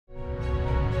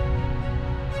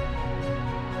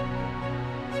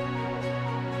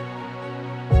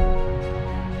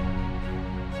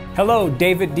Hello,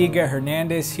 David Diga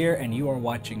Hernandez here, and you are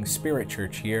watching Spirit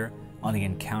Church here on the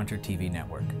Encounter TV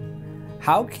network.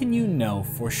 How can you know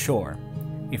for sure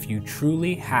if you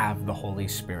truly have the Holy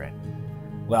Spirit?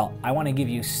 Well, I want to give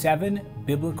you 7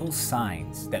 biblical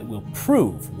signs that will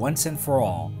prove once and for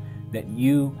all that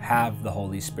you have the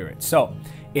Holy Spirit. So,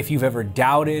 if you've ever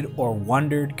doubted or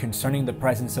wondered concerning the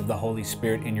presence of the Holy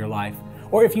Spirit in your life,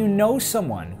 or if you know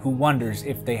someone who wonders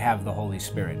if they have the Holy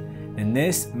Spirit, then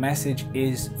this message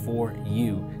is for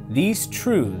you. These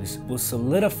truths will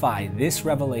solidify this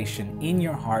revelation in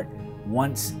your heart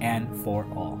once and for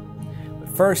all. But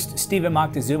first, Stephen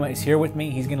Moctezuma is here with me.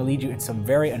 He's going to lead you in some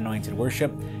very anointed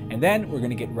worship, and then we're going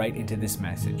to get right into this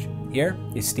message. Here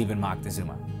is Stephen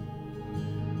Moctezuma.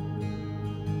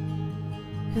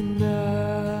 And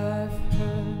I've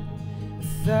heard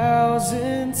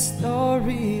 1,000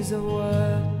 stories of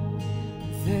what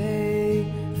they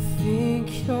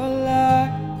think you're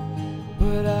like,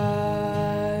 but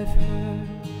I've heard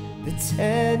the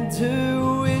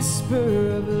tender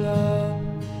whisper of love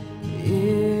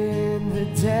in the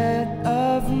dead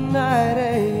of night,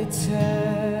 and you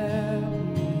tell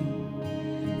me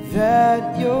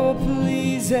that you're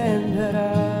pleased and that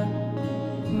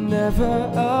I'm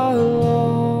never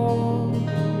alone.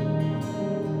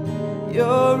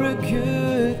 You're a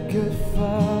good, good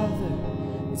Father.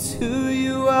 It's who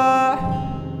you are.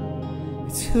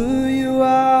 It's who you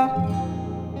are.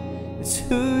 It's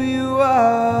who you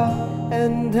are.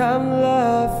 And I'm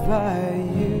loved by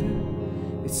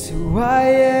you. It's who I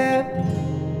am.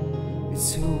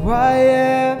 It's who I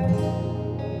am.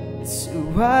 It's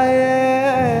who I am.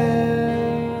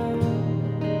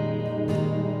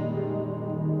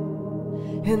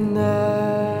 And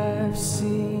I've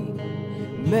seen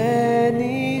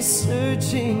many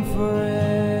searching for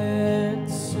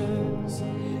answers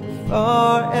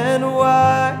far and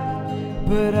wide,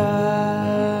 but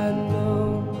I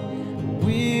know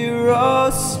we're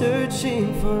all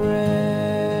searching for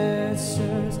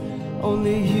answers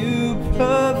only you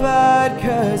provide,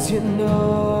 'cause you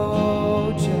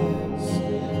know just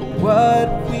what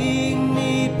we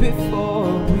need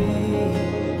before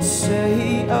we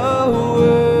say a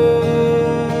word.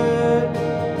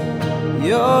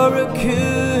 You're a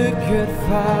good, good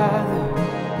Father.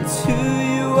 It's who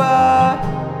you are.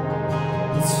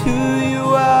 It's who you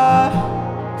are.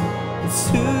 It's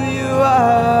who you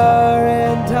are.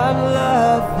 And I'm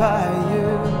loved by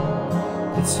you.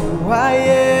 It's who I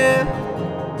am.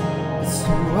 It's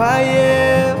who I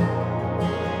am.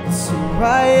 It's who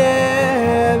I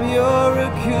am. You're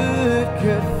a good,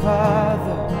 good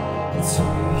Father. It's who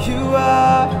you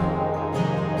are.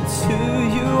 It's who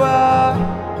you are.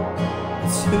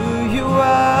 It's who you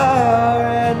are,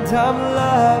 and I'm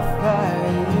loved by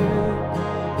you.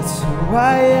 It's who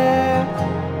I am.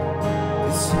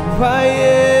 It's who I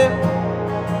am.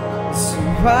 It's who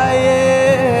I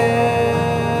am.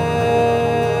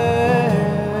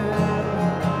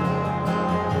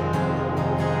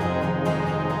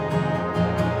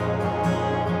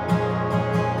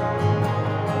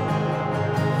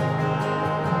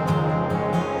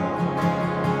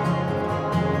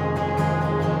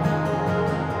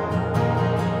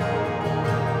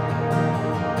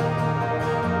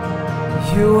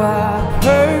 You are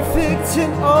perfect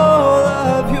in all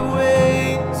of your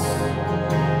ways.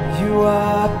 You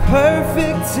are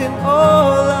perfect in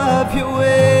all of your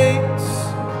ways.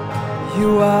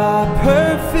 You are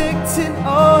perfect in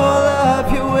all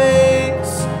of your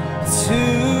ways to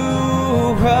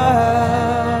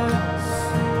us.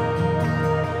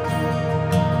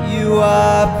 You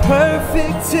are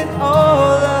perfect in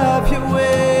all of your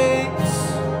ways.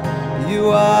 You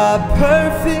are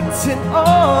perfect in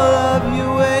all of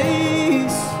your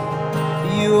ways.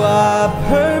 You are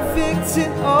perfect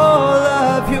in all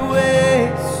of your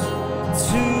ways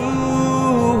to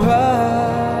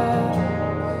us.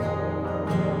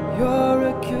 You're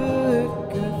a good,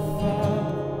 good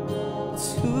Father. It's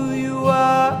who you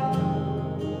are.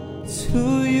 It's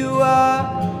who you are.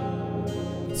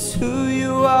 It's who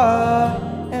you are.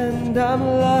 And I'm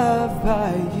loved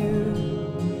by you.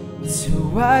 It's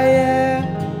who I am.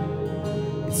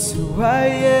 It's who I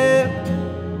am.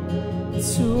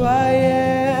 It's who I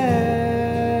am.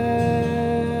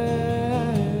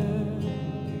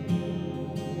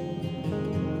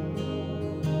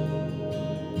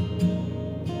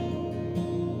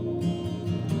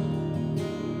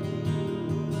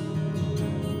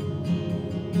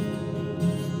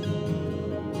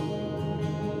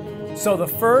 So the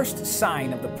first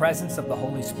sign of the presence of the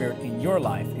Holy Spirit in your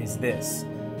life is this.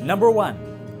 Number 1,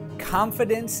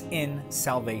 confidence in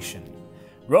salvation.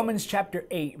 Romans chapter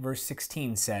 8, verse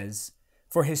 16 says,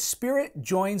 "For his Spirit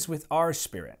joins with our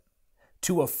spirit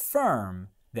to affirm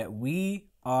that we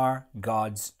are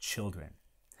God's children.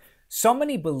 So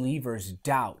many believers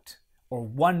doubt or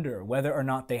wonder whether or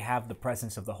not they have the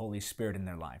presence of the Holy Spirit in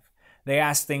their life. They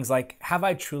ask things like, have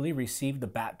I truly received the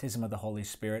baptism of the Holy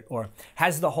Spirit? Or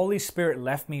has the Holy Spirit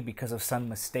left me because of some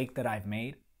mistake that I've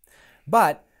made?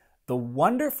 But the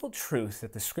wonderful truth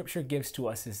that the Scripture gives to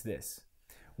us is this.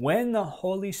 When the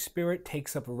Holy Spirit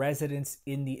takes up residence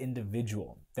in the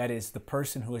individual, that is, the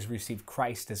person who has received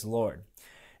Christ as Lord,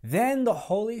 then the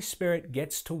Holy Spirit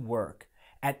gets to work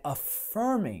at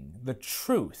affirming the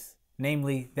truth,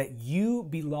 namely that you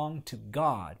belong to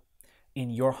God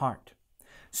in your heart.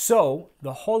 So,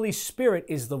 the Holy Spirit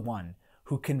is the one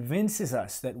who convinces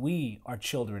us that we are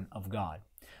children of God.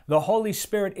 The Holy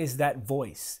Spirit is that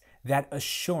voice, that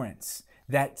assurance,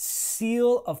 that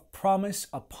seal of promise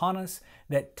upon us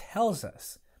that tells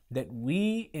us that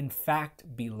we, in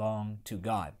fact, belong to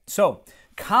God. So,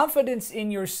 confidence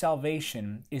in your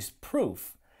salvation is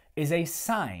proof, is a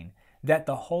sign that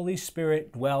the Holy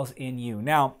Spirit dwells in you.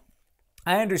 Now,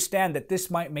 I understand that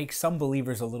this might make some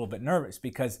believers a little bit nervous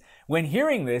because when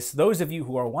hearing this, those of you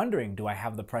who are wondering, do I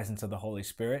have the presence of the Holy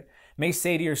Spirit, may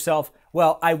say to yourself,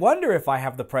 well, I wonder if I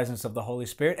have the presence of the Holy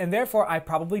Spirit, and therefore I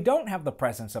probably don't have the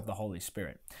presence of the Holy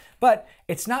Spirit. But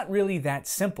it's not really that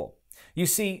simple. You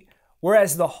see,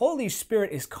 whereas the Holy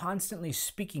Spirit is constantly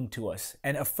speaking to us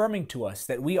and affirming to us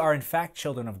that we are in fact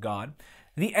children of God,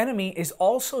 the enemy is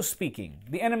also speaking.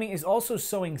 The enemy is also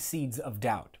sowing seeds of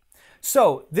doubt.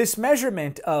 So this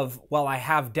measurement of, well, I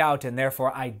have doubt and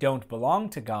therefore I don't belong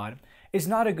to God is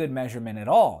not a good measurement at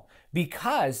all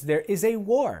because there is a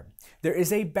war. There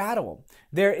is a battle.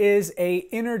 There is an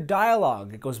inner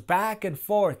dialogue that goes back and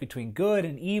forth between good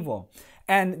and evil.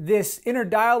 And this inner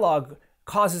dialogue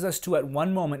causes us to at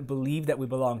one moment believe that we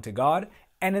belong to God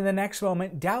and in the next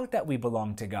moment doubt that we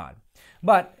belong to God.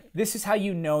 But this is how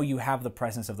you know you have the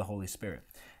presence of the Holy Spirit.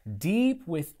 Deep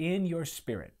within your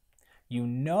spirit, you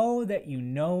know that you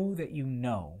know that you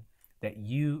know that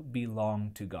you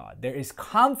belong to God. There is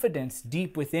confidence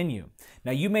deep within you.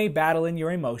 Now, you may battle in your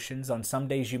emotions. On some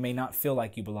days, you may not feel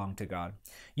like you belong to God.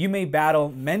 You may battle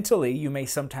mentally. You may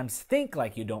sometimes think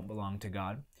like you don't belong to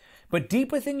God. But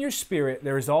deep within your spirit,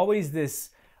 there is always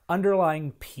this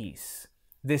underlying peace,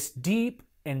 this deep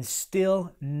and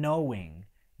still knowing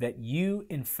that you,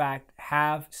 in fact,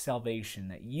 have salvation,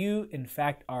 that you, in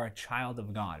fact, are a child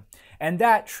of God. And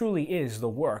that truly is the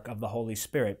work of the Holy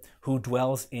Spirit who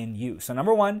dwells in you. So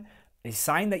number one, a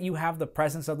sign that you have the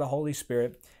presence of the Holy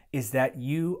Spirit is that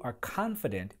you are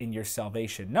confident in your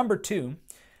salvation. Number two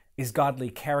is godly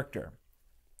character.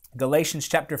 Galatians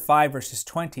chapter 5, verses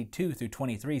 22 through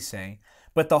 23 say,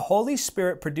 "But the Holy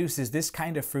Spirit produces this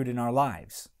kind of fruit in our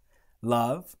lives: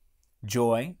 love,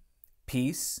 joy,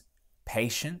 peace,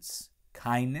 patience,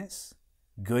 kindness,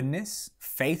 goodness,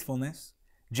 faithfulness,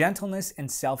 gentleness,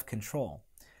 and self-control.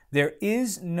 There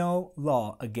is no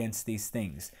law against these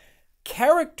things."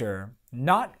 Character,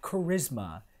 not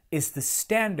charisma, is the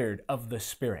standard of the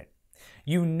Spirit.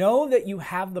 You know that you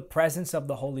have the presence of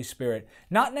the Holy Spirit,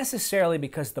 not necessarily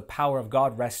because the power of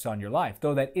God rests on your life,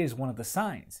 though that is one of the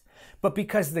signs, but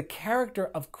because the character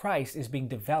of Christ is being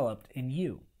developed in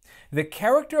you. The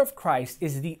character of Christ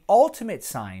is the ultimate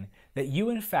sign that you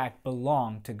in fact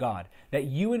belong to God, that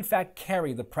you in fact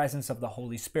carry the presence of the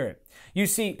Holy Spirit. You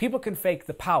see, people can fake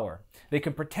the power. They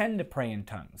can pretend to pray in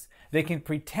tongues. They can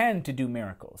pretend to do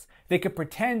miracles. They can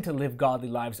pretend to live godly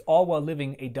lives, all while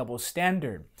living a double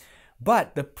standard.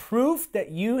 But the proof that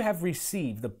you have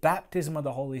received the baptism of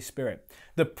the Holy Spirit,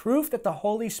 the proof that the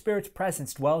Holy Spirit's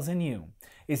presence dwells in you,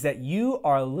 is that you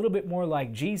are a little bit more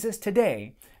like Jesus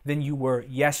today than you were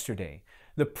yesterday.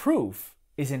 The proof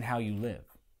is in how you live.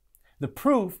 The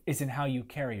proof is in how you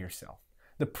carry yourself.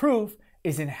 The proof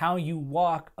is in how you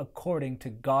walk according to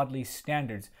godly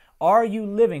standards. Are you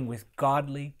living with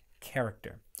godly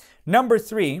character? Number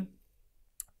three,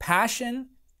 passion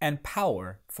and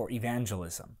power for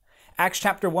evangelism. Acts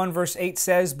chapter 1 verse 8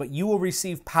 says, "But you will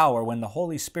receive power when the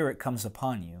Holy Spirit comes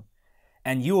upon you,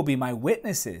 and you will be my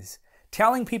witnesses,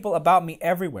 telling people about me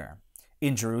everywhere,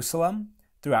 in Jerusalem,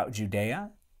 throughout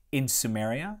Judea, in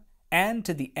Samaria, and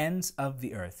to the ends of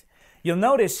the earth." You'll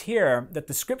notice here that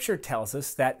the Scripture tells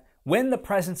us that when the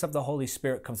presence of the Holy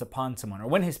Spirit comes upon someone, or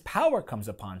when His power comes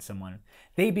upon someone,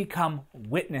 they become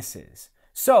witnesses.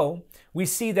 So we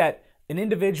see that an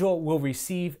individual will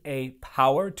receive a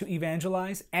power to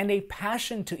evangelize and a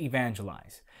passion to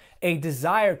evangelize, a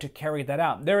desire to carry that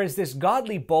out. There is this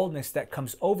godly boldness that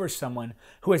comes over someone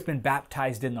who has been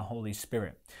baptized in the Holy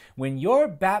Spirit. When you're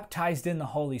baptized in the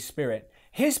Holy Spirit,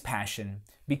 His passion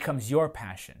becomes your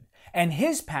passion. And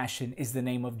His passion is the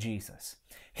name of Jesus.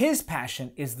 His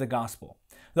passion is the gospel.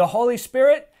 The Holy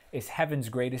Spirit is heaven's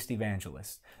greatest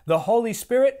evangelist. The Holy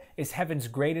Spirit is heaven's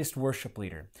greatest worship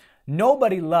leader.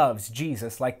 Nobody loves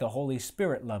Jesus like the Holy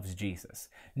Spirit loves Jesus.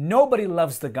 Nobody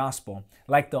loves the gospel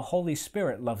like the Holy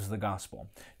Spirit loves the gospel.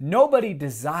 Nobody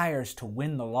desires to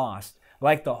win the lost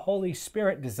like the Holy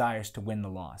Spirit desires to win the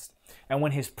lost. And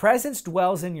when His presence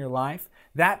dwells in your life,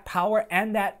 that power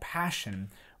and that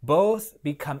passion both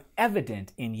become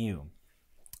evident in you.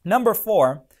 Number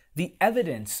 4, the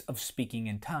evidence of speaking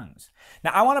in tongues.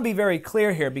 Now, I want to be very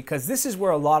clear here because this is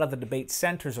where a lot of the debate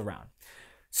centers around.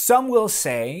 Some will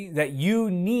say that you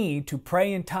need to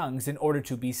pray in tongues in order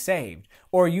to be saved,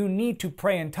 or you need to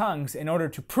pray in tongues in order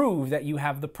to prove that you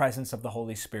have the presence of the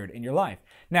Holy Spirit in your life.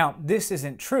 Now, this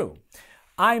isn't true.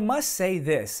 I must say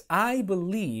this, I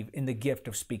believe in the gift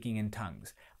of speaking in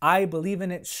tongues. I believe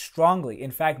in it strongly,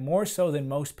 in fact, more so than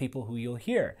most people who you'll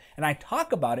hear. And I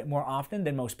talk about it more often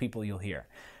than most people you'll hear.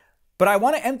 But I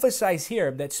want to emphasize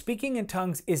here that speaking in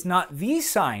tongues is not the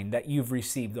sign that you've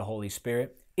received the Holy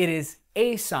Spirit. It is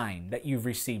a sign that you've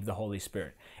received the Holy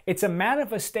Spirit. It's a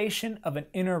manifestation of an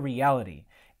inner reality.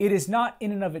 It is not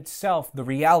in and of itself the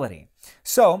reality.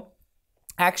 So,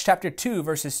 Acts chapter 2,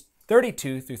 verses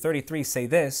 32 through 33 say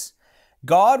this,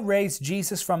 God raised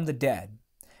Jesus from the dead,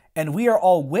 and we are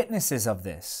all witnesses of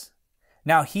this.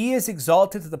 Now He is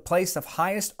exalted to the place of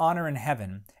highest honor in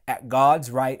heaven at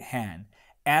God's right hand,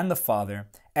 and the Father,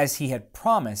 as He had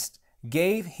promised,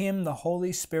 gave Him the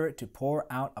Holy Spirit to pour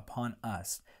out upon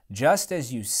us, just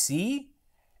as you see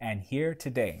and hear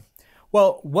today.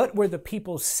 Well, what were the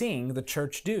people seeing the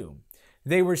church do?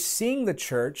 They were seeing the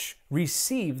church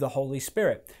receive the Holy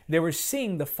Spirit. They were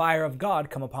seeing the fire of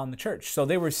God come upon the church. So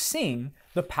they were seeing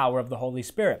the power of the Holy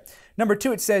Spirit. Number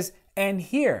 2, it says, and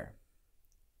hear.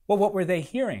 Well, what were they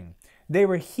hearing? They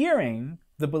were hearing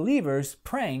the believers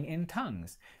praying in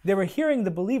tongues. They were hearing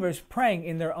the believers praying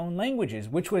in their own languages,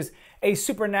 which was a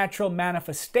supernatural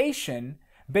manifestation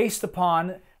based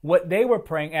upon what they were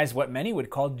praying as what many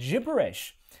would call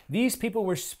gibberish. These people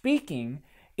were speaking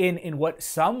in what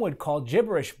some would call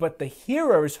gibberish, but the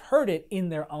hearers heard it in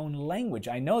their own language.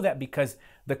 I know that because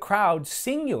the crowd,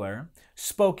 singular,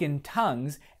 spoke in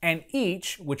tongues, and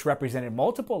each, which represented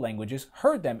multiple languages,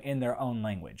 heard them in their own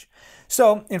language.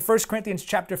 So in 1 Corinthians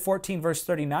chapter 14, verse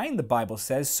 39, the Bible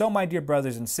says, so my dear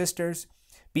brothers and sisters,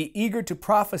 be eager to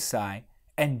prophesy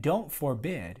and don't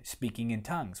forbid speaking in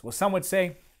tongues. Well, some would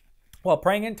say, well,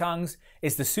 praying in tongues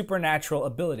is the supernatural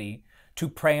ability to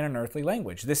pray in an earthly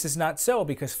language. This is not so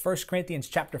because 1 Corinthians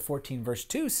chapter 14 verse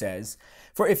 2 says,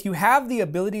 for if you have the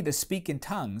ability to speak in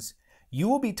tongues, you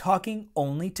will be talking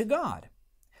only to God,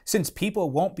 since people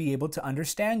won't be able to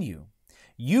understand you.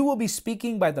 You will be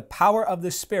speaking by the power of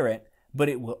the Spirit, but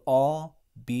it will all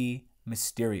be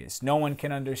mysterious. No one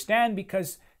can understand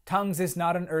because tongues is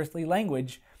not an earthly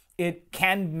language. It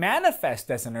can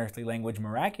manifest as an earthly language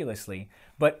miraculously,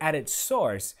 but at its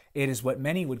source, it is what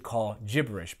many would call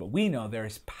gibberish. But we know there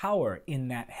is power in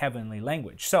that heavenly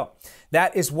language. So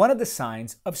that is one of the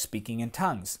signs of speaking in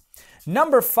tongues.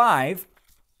 Number 5,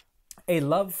 a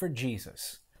love for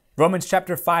Jesus. Romans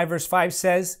chapter 5, verse 5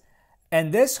 says,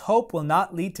 and this hope will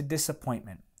not lead to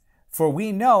disappointment, for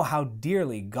we know how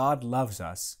dearly God loves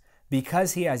us,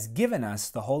 because He has given us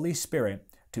the Holy Spirit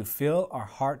to fill our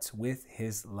hearts with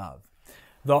His love.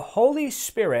 The Holy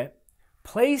Spirit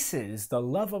places the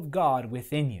love of God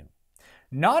within you.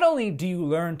 Not only do you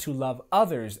learn to love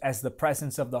others as the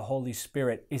presence of the Holy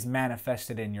Spirit is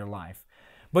manifested in your life,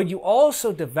 but you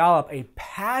also develop a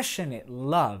passionate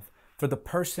love for the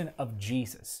person of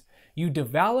Jesus. You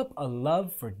develop a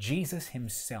love for Jesus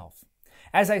Himself.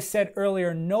 As I said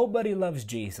earlier, nobody loves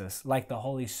Jesus like the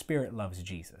Holy Spirit loves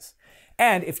Jesus.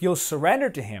 And if you'll surrender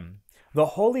to Him, the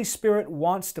Holy Spirit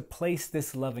wants to place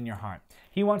this love in your heart.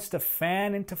 He wants to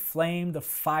fan into flame the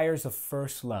fires of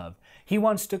first love. He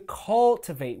wants to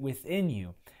cultivate within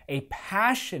you a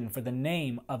passion for the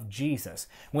name of Jesus.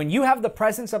 When you have the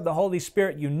presence of the Holy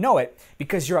Spirit, you know it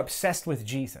because you're obsessed with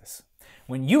Jesus.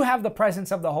 When you have the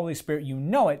presence of the Holy Spirit, you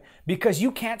know it because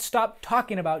you can't stop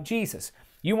talking about Jesus.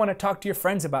 You want to talk to your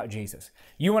friends about Jesus.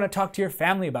 You want to talk to your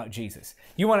family about Jesus.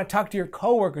 You want to talk to your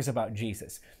coworkers about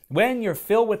Jesus. When you're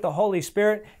filled with the Holy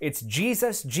Spirit, it's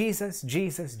Jesus, Jesus,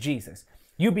 Jesus, Jesus.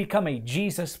 You become a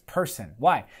Jesus person.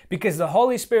 Why? Because the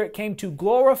Holy Spirit came to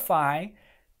glorify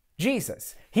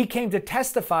Jesus. He came to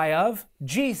testify of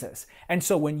Jesus. And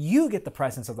so when you get the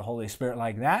presence of the Holy Spirit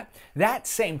like that, that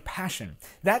same passion,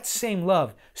 that same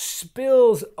love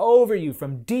spills over you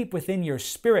from deep within your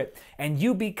spirit, and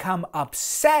you become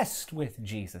obsessed with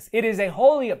Jesus. It is a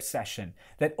holy obsession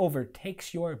that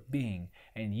overtakes your being,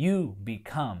 and you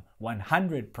become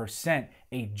 100%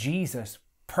 a Jesus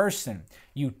person.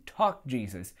 You talk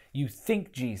Jesus, you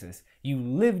think Jesus, you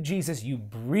live Jesus, you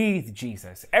breathe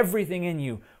Jesus. Everything in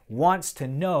you wants to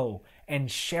know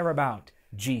and share about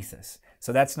Jesus.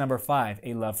 So that's number 5,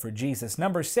 a love for Jesus.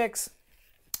 Number 6,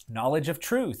 knowledge of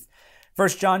truth. 1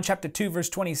 John chapter 2, verse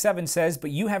 27 says,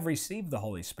 "But you have received the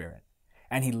Holy Spirit,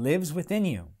 and He lives within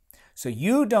you. So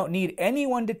you don't need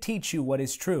anyone to teach you what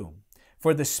is true.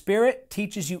 For the Spirit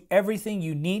teaches you everything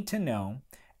you need to know,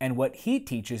 and what He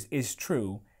teaches is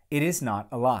true. It is not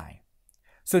a lie."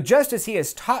 So just as He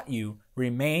has taught you,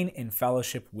 remain in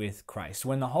fellowship with Christ.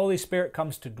 When the Holy Spirit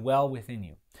comes to dwell within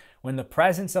you, when the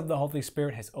presence of the Holy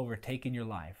Spirit has overtaken your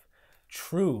life,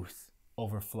 truth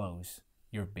overflows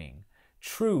your being.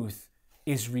 Truth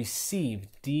is received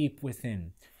deep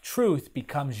within. Truth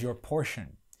becomes your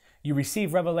portion. You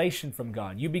receive revelation from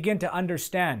God. You begin to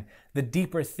understand the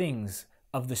deeper things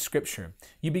of the Scripture.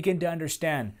 You begin to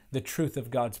understand the truth of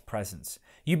God's presence.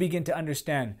 You begin to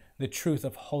understand the truth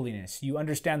of holiness. You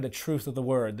understand the truth of the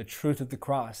Word, the truth of the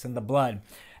cross and the blood.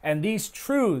 And these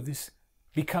truths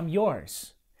become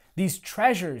yours. These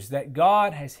treasures that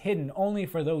God has hidden only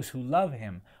for those who love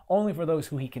Him, only for those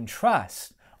who He can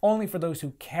trust, only for those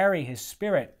who carry His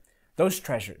Spirit, those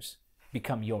treasures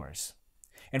become yours.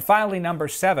 And finally, number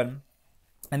 7,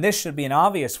 and this should be an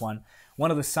obvious one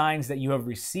of the signs that you have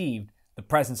received the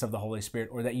presence of the Holy Spirit,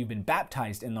 or that you've been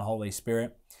baptized in the Holy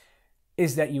Spirit,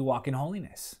 is that you walk in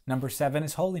holiness. Number 7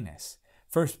 is holiness.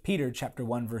 1 Peter chapter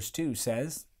 1, verse 2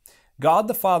 says, "God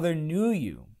the Father knew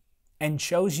you and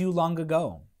chose you long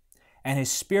ago, and His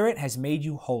Spirit has made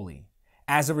you holy.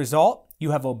 As a result,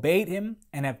 you have obeyed Him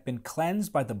and have been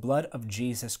cleansed by the blood of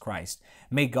Jesus Christ.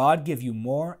 May God give you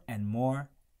more and more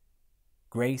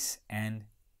grace and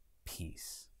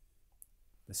peace."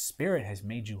 The Spirit has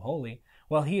made you holy.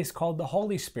 Well, He is called the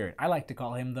Holy Spirit. I like to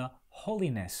call Him the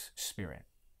Holiness Spirit.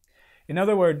 In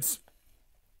other words,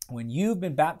 when you've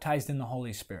been baptized in the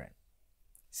Holy Spirit,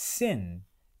 sin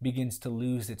begins to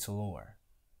lose its allure.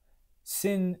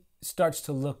 Sin starts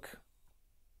to look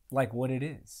like what it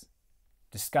is: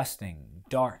 disgusting,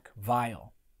 dark,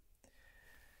 vile.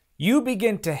 You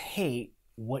begin to hate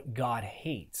what God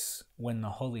hates when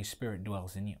the Holy Spirit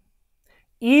dwells in you,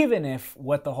 even if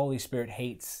what the Holy Spirit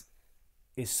hates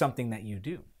is something that you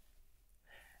do.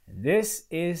 This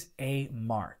is a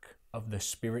mark of the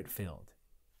Spirit-filled.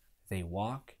 They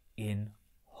walk in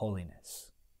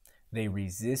holiness. They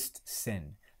resist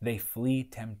sin. They flee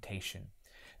temptation.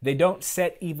 They don't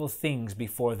set evil things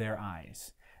before their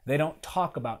eyes. They don't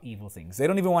talk about evil things. They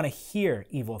don't even want to hear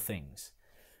evil things.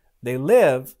 They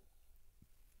live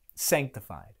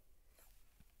sanctified.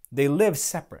 They live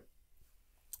separate.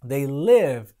 They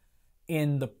live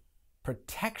in the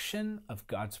protection of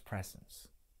God's presence.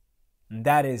 And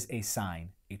that is a sign,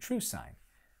 a true sign,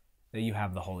 that you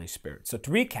have the Holy Spirit. So to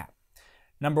recap,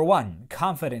 number 1,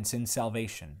 confidence in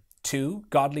salvation. 2,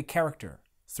 godly character.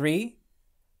 3,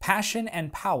 passion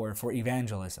and power for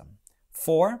evangelism.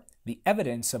 4, the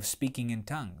evidence of speaking in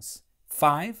tongues.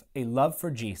 5, a love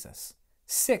for Jesus.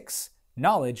 6,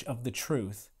 knowledge of the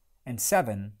truth. And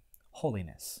 7,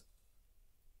 holiness.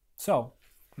 So,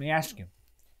 let me ask you,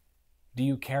 do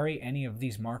you carry any of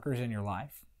these markers in your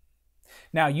life?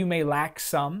 Now, you may lack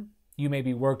some, you may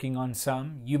be working on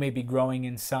some, you may be growing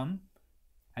in some,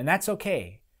 and that's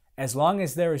okay. As long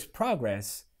as there is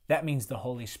progress, that means the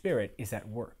Holy Spirit is at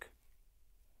work.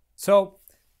 So,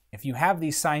 if you have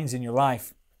these signs in your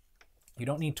life, you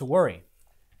don't need to worry.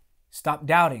 Stop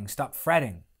doubting, stop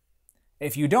fretting.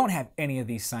 If you don't have any of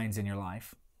these signs in your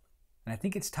life, then I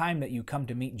think it's time that you come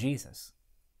to meet Jesus.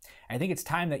 I think it's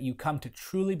time that you come to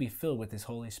truly be filled with His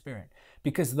Holy Spirit,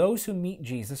 because those who meet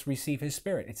Jesus receive His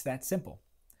Spirit. It's that simple.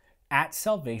 At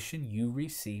salvation, you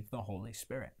receive the Holy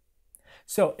Spirit.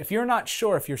 So if you're not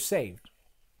sure if you're saved,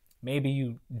 maybe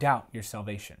you doubt your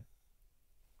salvation,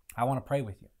 I want to pray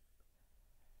with you.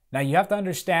 Now, you have to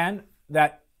understand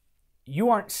that you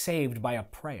aren't saved by a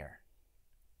prayer.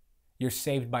 You're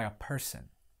saved by a person.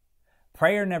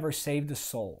 Prayer never saved a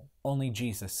soul. Only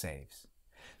Jesus saves.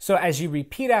 So as you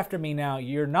repeat after me now,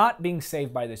 you're not being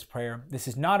saved by this prayer. This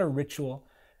is not a ritual,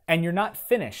 and you're not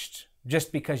finished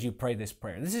just because you pray this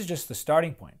prayer. This is just the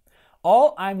starting point.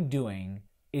 All I'm doing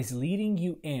is leading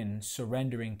you in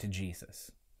surrendering to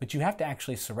Jesus. But you have to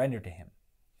actually surrender to Him.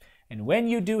 And when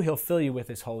you do, He'll fill you with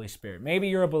His Holy Spirit. Maybe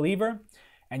you're a believer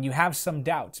and you have some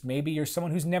doubts. Maybe you're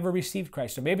someone who's never received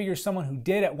Christ, or maybe you're someone who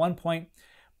did at one point,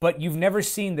 but you've never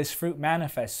seen this fruit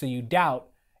manifest, so you doubt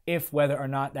if whether or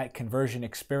not that conversion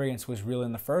experience was real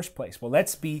in the first place. Well,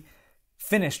 let's be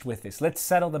finished with this. Let's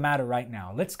settle the matter right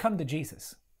now. Let's come to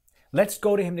Jesus. Let's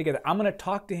go to him together. I'm going to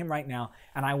talk to him right now,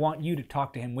 and I want you to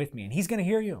talk to him with me, and he's going to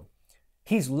hear you.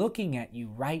 He's looking at you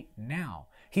right now.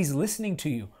 He's listening to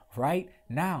you right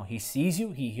now. He sees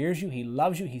you, he hears you, he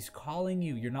loves you, he's calling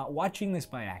you. You're not watching this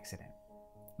by accident.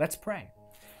 Let's pray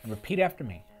and repeat after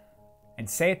me and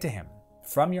say it to him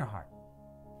from your heart.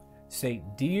 Say,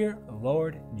 "Dear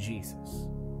Lord Jesus,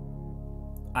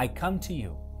 I come to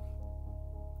you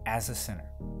as a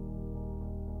sinner,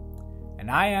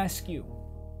 and I ask you,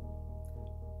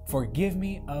 forgive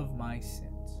me of my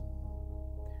sins.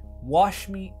 Wash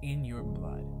me in your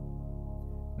blood.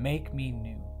 Make me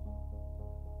new.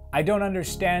 I don't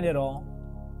understand it all,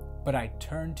 but I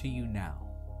turn to you now.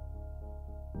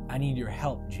 I need your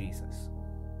help, Jesus.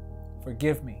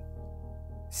 Forgive me,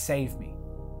 save me,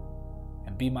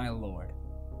 and be my Lord.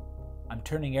 I'm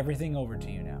turning everything over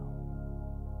to you now.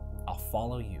 I'll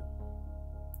follow you.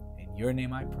 In your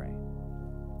name I pray.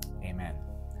 Amen."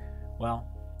 Well,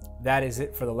 that is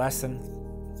it for the lesson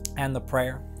and the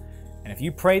prayer. And if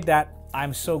you prayed that,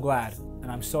 I'm so glad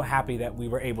and I'm so happy that we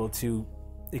were able to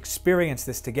experience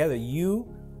this together.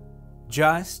 You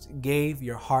just gave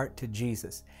your heart to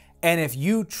Jesus. And if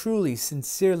you truly,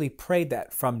 sincerely prayed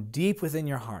that from deep within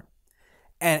your heart,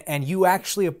 and you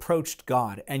actually approached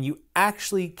God, and you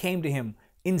actually came to him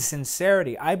in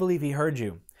sincerity, I believe he heard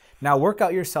you. Now work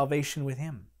out your salvation with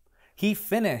him. He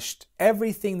finished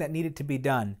everything that needed to be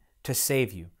done to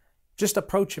save you. Just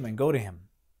approach him and go to him.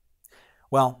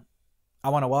 Well, I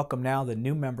want to welcome now the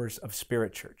new members of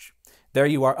Spirit Church. There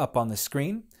you are up on the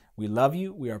screen. We love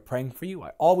you. We are praying for you.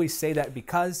 I always say that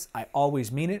because I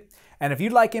always mean it. And if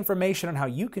you'd like information on how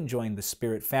you can join the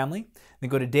Spirit family, then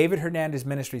go to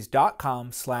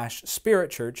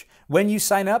davidhernandezministries.com/spiritchurch. When you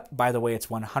sign up, by the way, it's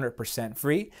 100%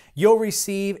 free, you'll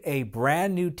receive a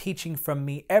brand new teaching from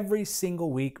me every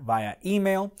single week via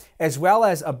email, as well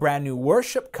as a brand new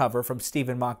worship cover from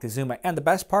Stephen Moctezuma. And the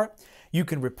best part, you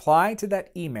can reply to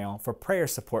that email for prayer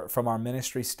support from our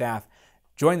ministry staff.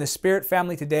 Join the Spirit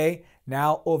family today.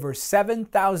 Now over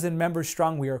 7,000 members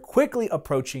strong. We are quickly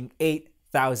approaching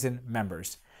 8,000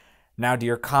 members. Now to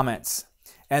your comments.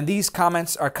 And these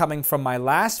comments are coming from my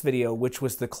last video, which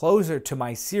was the closer to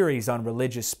my series on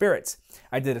religious spirits.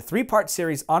 I did a 3-part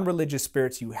series on religious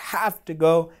spirits. You have to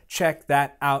go check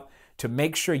that out to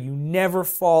make sure you never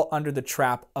fall under the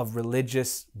trap of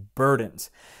religious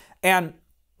burdens. And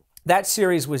that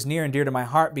series was near and dear to my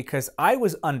heart because I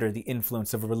was under the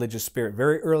influence of a religious spirit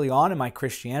very early on in my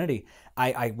Christianity.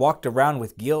 I walked around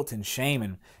with guilt and shame,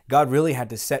 and God really had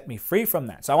to set me free from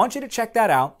that. So I want you to check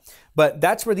that out, but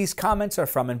that's where these comments are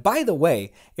from. And by the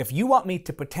way, if you want me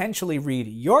to potentially read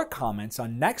your comments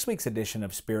on next week's edition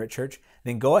of Spirit Church,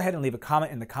 then go ahead and leave a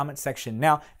comment in the comment section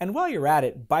now. And while you're at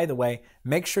it, by the way,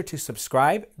 make sure to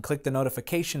subscribe and click the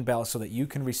notification bell so that you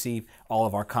can receive all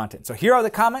of our content. So here are the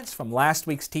comments from last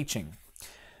week's teaching.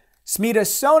 Smita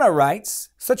Sona writes,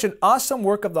 "Such an awesome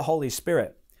work of the Holy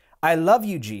Spirit. I love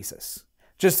you, Jesus.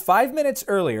 Just 5 minutes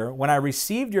earlier, when I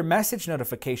received your message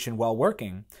notification while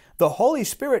working, the Holy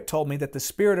Spirit told me that the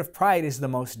spirit of pride is the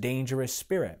most dangerous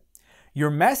spirit. Your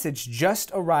message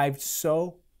just arrived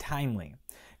so timely.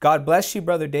 God bless you,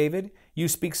 Brother David. You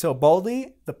speak so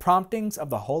boldly, the promptings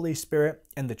of the Holy Spirit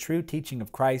and the true teaching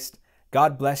of Christ.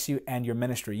 God bless you and your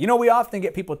ministry." You know, we often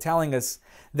get people telling us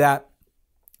that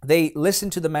they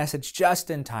listened to the message just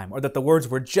in time, or that the words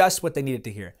were just what they needed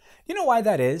to hear. You know why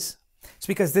that is? It's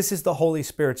because this is the Holy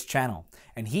Spirit's channel,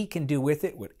 and He can do with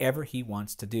it whatever He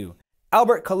wants to do.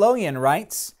 Albert Kaloyan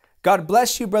writes, "God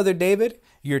bless you, Brother David.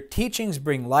 Your teachings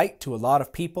bring light to a lot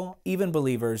of people, even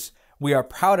believers. We are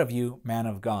proud of you, man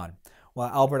of God." Well,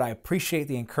 Albert, I appreciate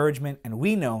the encouragement, and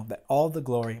we know that all the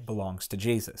glory belongs to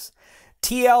Jesus.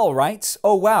 TL writes,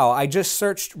 "Oh wow, I just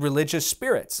searched religious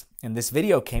spirits, and this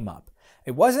video came up.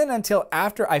 It wasn't until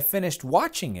after I finished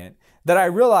watching it that I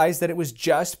realized that it was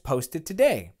just posted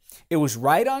today. It was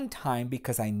right on time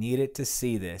because I needed to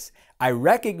see this. I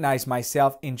recognize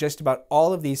myself in just about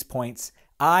all of these points.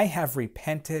 I have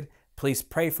repented. Please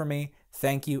pray for me.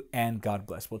 Thank you and God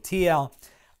bless." Well, TL,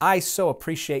 I so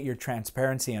appreciate your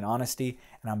transparency and honesty,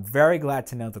 and I'm very glad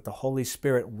to know that the Holy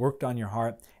Spirit worked on your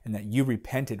heart and that you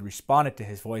repented, responded to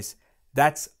His voice.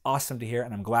 That's awesome to hear,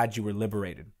 and I'm glad you were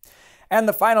liberated. And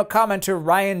the final commenter,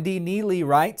 Ryan D. Neely,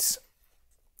 writes,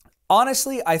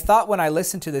 "Honestly, I thought when I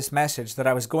listened to this message that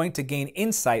I was going to gain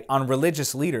insight on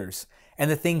religious leaders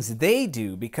and the things they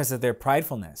do because of their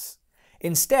pridefulness.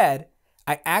 Instead,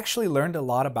 I actually learned a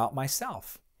lot about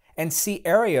myself and see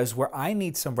areas where I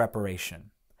need some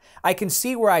reparation. I can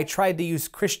see where I tried to use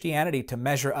Christianity to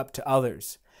measure up to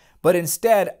others. But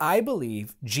instead, I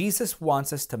believe Jesus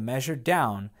wants us to measure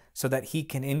down so that He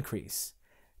can increase.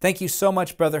 Thank you so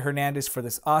much, Brother Hernandez, for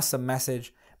this awesome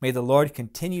message. May the Lord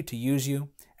continue to use you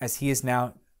as He is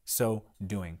now so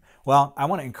doing. Well, I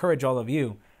want to encourage all of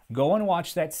you, go and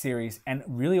watch that series and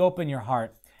really open your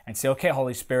heart and say, okay,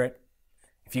 Holy Spirit,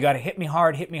 if you got to hit me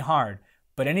hard.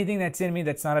 But anything that's in me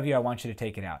that's not of you, I want you to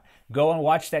take it out. Go and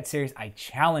watch that series. I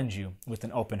challenge you with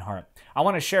an open heart. I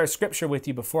want to share a scripture with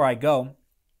you before I go.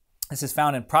 This is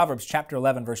found in Proverbs chapter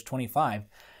 11, verse 25.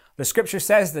 The scripture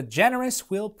says, the generous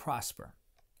will prosper.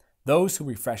 Those who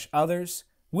refresh others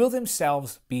will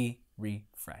themselves be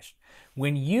refreshed.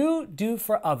 When you do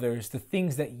for others the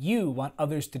things that you want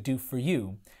others to do for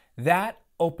you, that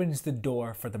opens the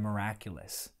door for the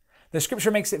miraculous. The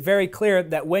scripture makes it very clear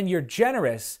that when you're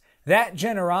generous, that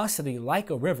generosity, like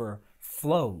a river,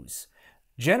 flows.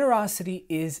 Generosity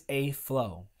is a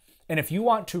flow. And if you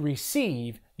want to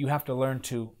receive, you have to learn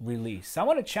to release. I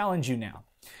want to challenge you now.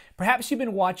 Perhaps you've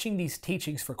been watching these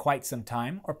teachings for quite some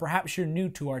time, or perhaps you're new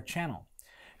to our channel.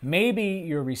 Maybe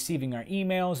you're receiving our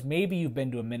emails, maybe you've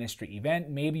been to a ministry event,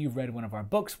 maybe you've read one of our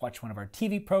books, watched one of our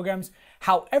TV programs.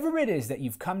 However it is that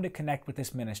you've come to connect with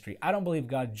this ministry, I don't believe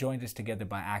God joined us together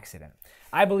by accident.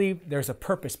 I believe there's a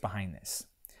purpose behind this.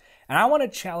 And I want to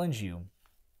challenge you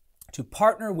to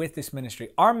partner with this ministry.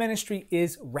 Our ministry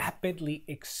is rapidly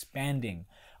expanding.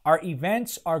 Our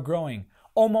events are growing.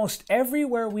 Almost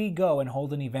everywhere we go and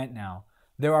hold an event now,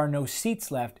 there are no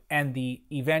seats left and the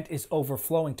event is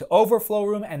overflowing to overflow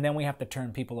room, and then we have to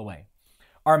turn people away.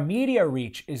 Our media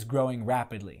reach is growing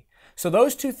rapidly. So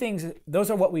those two things,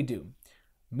 those are what we do.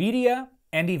 Media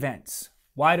and events.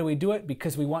 Why do we do it?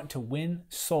 Because we want to win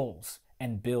souls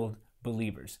and build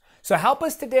believers. So help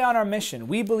us today on our mission.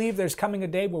 We believe there's coming a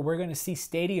day where we're going to see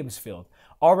stadiums filled.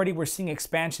 Already we're seeing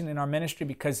expansion in our ministry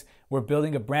because we're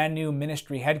building a brand new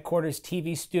ministry headquarters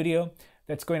TV studio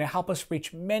that's going to help us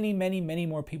reach many, many, many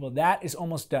more people. That is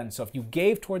almost done. So if you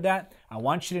gave toward that, I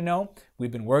want you to know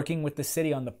we've been working with the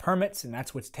city on the permits, and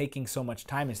that's what's taking so much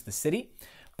time is the city.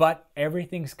 But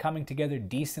everything's coming together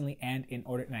decently and in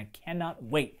order, and I cannot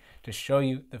wait to show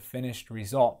you the finished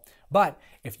result. But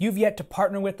if you've yet to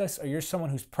partner with us, or you're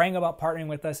someone who's praying about partnering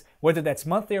with us, whether that's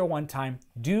monthly or one time,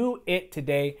 do it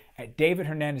today at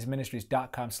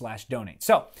davidhernandezministries.com/donate.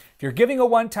 So if you're giving a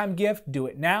one-time gift, do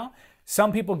it now.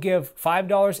 Some people give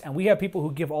 $5, and we have people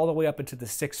who give all the way up into the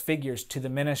six figures to the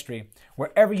ministry.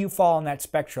 Wherever you fall on that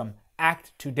spectrum,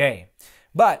 act today.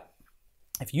 But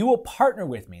if you will partner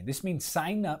with me, this means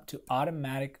sign up to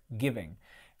automatic giving.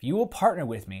 If you will partner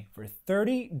with me for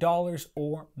 $30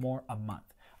 or more a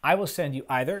month, I will send you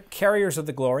either Carriers of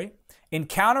the Glory,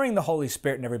 Encountering the Holy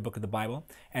Spirit in every book of the Bible,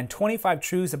 and 25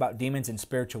 Truths about Demons and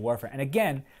Spiritual Warfare. And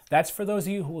again, that's for those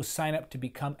of you who will sign up to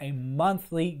become a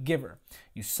monthly giver.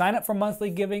 You sign up for monthly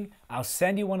giving, I'll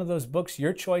send you one of those books,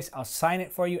 your choice. I'll sign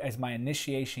it for you as my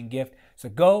initiation gift. So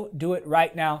go do it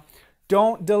right now.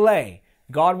 Don't delay.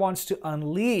 God wants to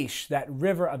unleash that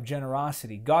river of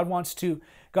generosity. God wants to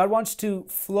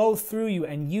flow through you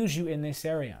and use you in this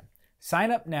area.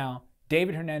 Sign up now,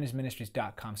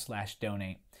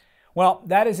 davidhernandezministries.com/donate. Well,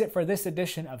 that is it for this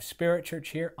edition of Spirit Church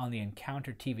here on the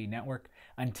Encounter TV network.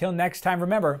 Until next time,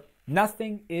 remember,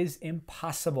 nothing is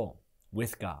impossible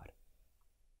with God.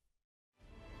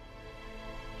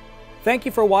 Thank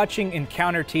you for watching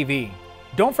Encounter TV.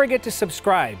 Don't forget to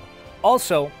subscribe.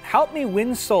 Also, help me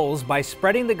win souls by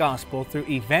spreading the gospel through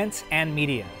events and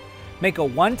media. Make a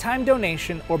one-time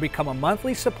donation or become a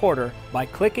monthly supporter by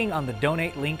clicking on the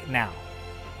donate link now.